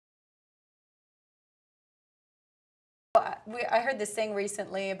I heard this thing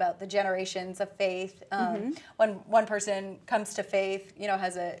recently about the generations of faith. Mm-hmm. When one person comes to faith,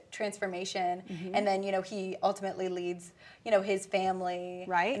 has a transformation, Mm-hmm. and then, he ultimately leads, his family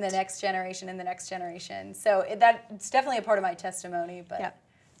Right. in the next generation and the next generation. So it's definitely a part of my testimony. But Yep.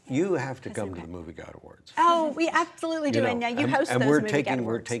 You have to come to the Movie Guide Awards. Oh, we absolutely do. And now you host and those we're Movie taking Guide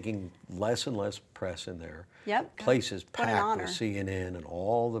we're Awards. taking less and less press in there. Yep. Places What an packed honor. with CNN and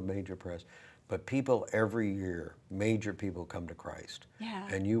all the major press. But people every year, major people come to Christ. Yeah.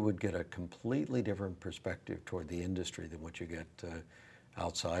 And you would get a completely different perspective toward the industry than what you get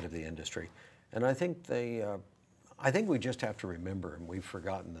outside of the industry. And I think I think we just have to remember, and we've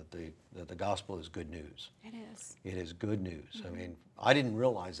forgotten that the gospel is good news. It is. It is good news. I mean, I didn't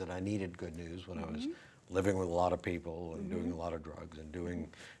realize that I needed good news when I was living with a lot of people and doing a lot of drugs and doing,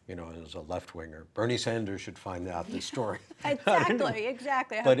 as a left-winger. Bernie Sanders should find out this story.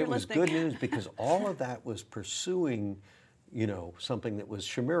 Exactly. I hope But you're it was listening. good news because all of that was pursuing, something that was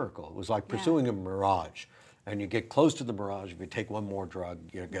chimerical. It was like pursuing a mirage. And you get close to the mirage, if you take one more drug,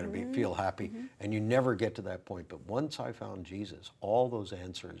 you're going to feel happy. And you never get to that point. But once I found Jesus, all those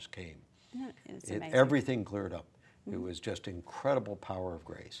answers came. It's amazing. Everything cleared up. It was just incredible power of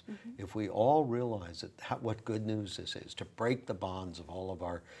grace. If we all realize what good news this is, to break the bonds of all of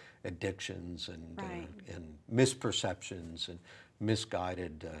our addictions and misperceptions and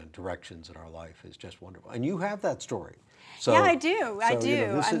misguided directions in our life is just wonderful. And you have that story. So, Yeah, I do. I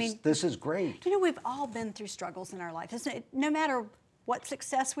do. This is great. We've all been through struggles in our life. No matter what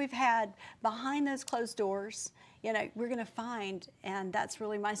success we've had behind those closed doors, we're going to find, and that's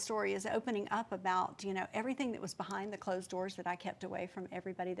really my story, is opening up about, everything that was behind the closed doors that I kept away from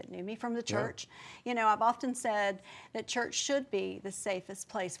everybody that knew me, from the church. I've often said that church should be the safest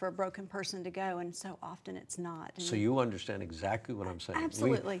place for a broken person to go, and so often it's not. So you understand exactly what I'm saying.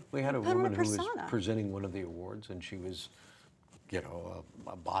 Absolutely. We had a Put on a woman who was persona. presenting one of the awards, and she was,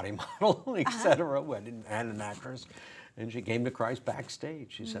 a body model, et cetera, and an actress. And she came to Christ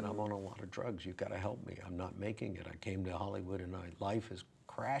backstage. She said, I'm on a lot of drugs. You've got to help me. I'm not making it. I came to Hollywood and my life is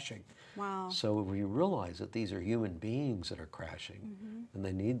crashing. Wow. So we realize that these are human beings that are crashing and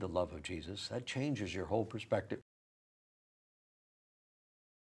they need the love of Jesus. That changes your whole perspective.